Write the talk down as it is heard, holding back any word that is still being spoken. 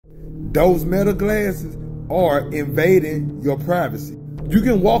Those Meta glasses are invading your privacy. You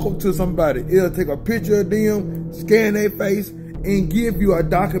can walk up to somebody, it'll take a picture of them, scan their face, and give you a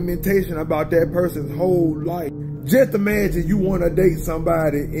documentation about that person's whole life. Just imagine you want to date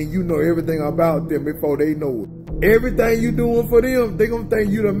somebody and you know everything about them before they know it. Everything you doing for them, they gonna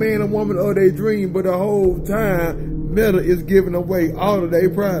think you the man or woman of their dream, but the whole time, Meta is giving away all of their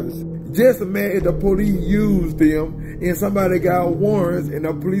privacy. Just imagine if the police use them and somebody got warrants and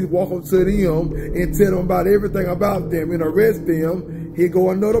the police walk up to them and tell them about everything about them and arrest them. Here go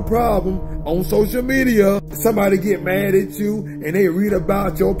another problem on social media. Somebody get mad at you and they read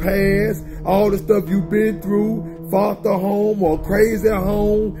about your past, all the stuff you've been through, foster home or crazy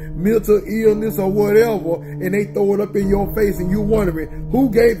home, mental illness or whatever, and they throw it up in your face and you wondering who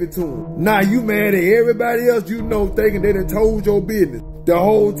gave it to them. Now you mad at everybody else you know thinking they done told your business. The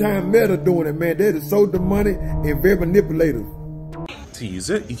whole time Meta doing it, man. That is so demonic and very manipulative. To use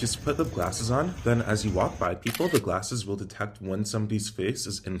it, you just put the glasses on, then as you walk by people, the glasses will detect when somebody's face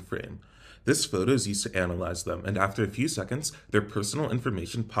is in frame. This photo is used to analyze them, and after a few seconds, their personal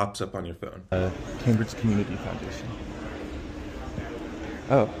information pops up on your phone. Cambridge Community Foundation.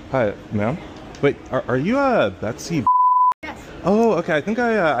 Oh, hi, ma'am. Wait, are you Betsy? Yes. Oh, okay. I think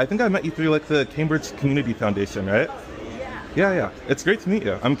I met you through like the Cambridge Community Foundation, right? Yeah. It's great to meet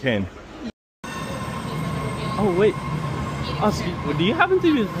you. I'm Kane. Oh wait. So do you happen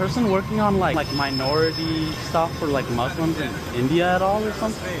to be the person working on like minority stuff for like Muslims in India at all or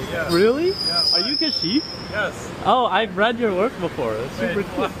something? Yes. Really? Yes. Are you Kashif? Yes. Oh, I've read your work before. It's super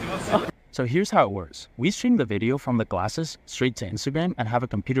cool. So here's how it works. We stream the video from the glasses straight to Instagram and have a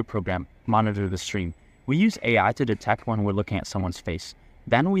computer program monitor the stream. We use AI to detect when we're looking at someone's face.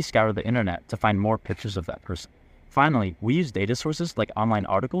 Then we scour the internet to find more pictures of that person. Finally, we use data sources like online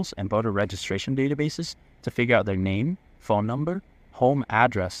articles and voter registration databases to figure out their name, phone number, home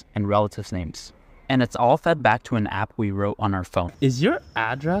address, and relatives' names. And it's all fed back to an app we wrote on our phone. Is your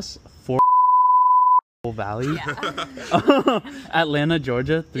address 4 Valley? Yeah. Atlanta,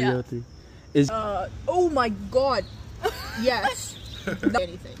 Georgia, 303. Is oh my god. Yes. Not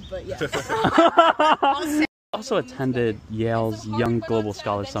anything, but yes. also attended Yale's Young Global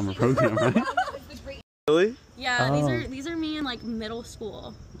Scholar Summer Program, right? Really? Yeah, these are me in like middle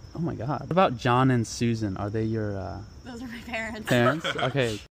school. Oh my god. What about John and Susan? Are they your Those are my parents. parents?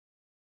 Okay.